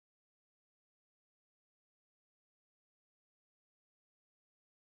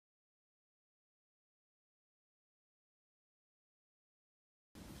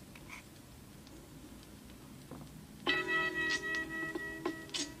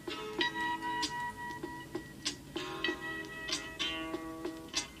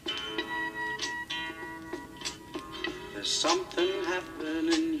something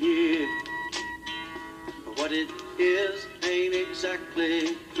happening here. What it is ain't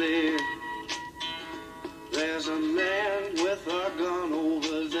exactly clear. There's a man with a gun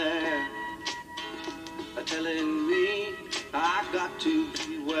over there, telling me I got to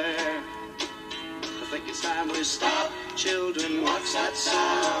beware. I think it's time we stop. Children, what's that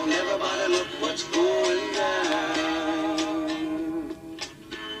sound? Everybody look what's going down.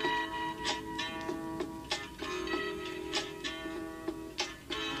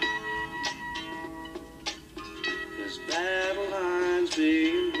 There's battle lines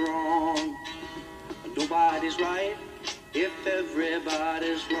being drawn. Nobody's right if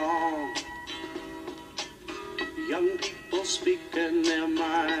everybody's wrong. Young people speaking their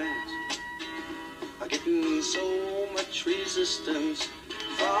minds are getting so much resistance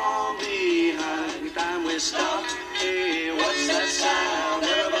from behind. Time we stop. Hey, what's that sound?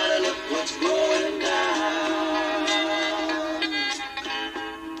 Everybody look what's going down.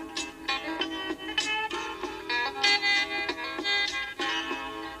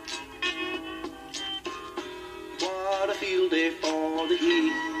 What a field day for the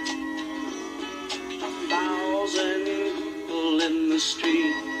heat. 1,000 people in the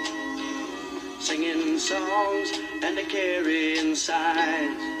street, singing songs and a carrying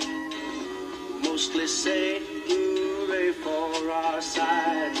signs. Mostly say hooray for our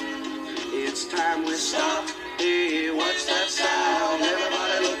side. It's time we stop. Hey, what's that sound?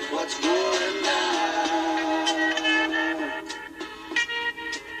 Everybody look what's going down.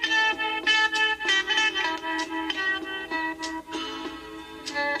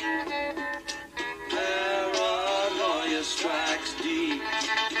 Paranoia strikes deep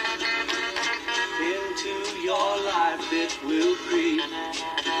into your life, it will creep.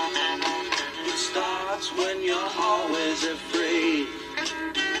 It starts when you're always afraid.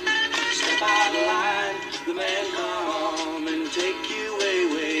 Step out of line, the man come and take you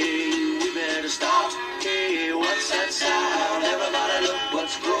away. We better stop. Hey, what's that sound? Everybody look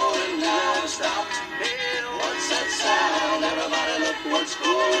what's going down. Stop. Hey, what's that sound? Everybody look what's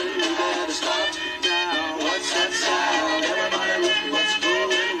going down. We better stop.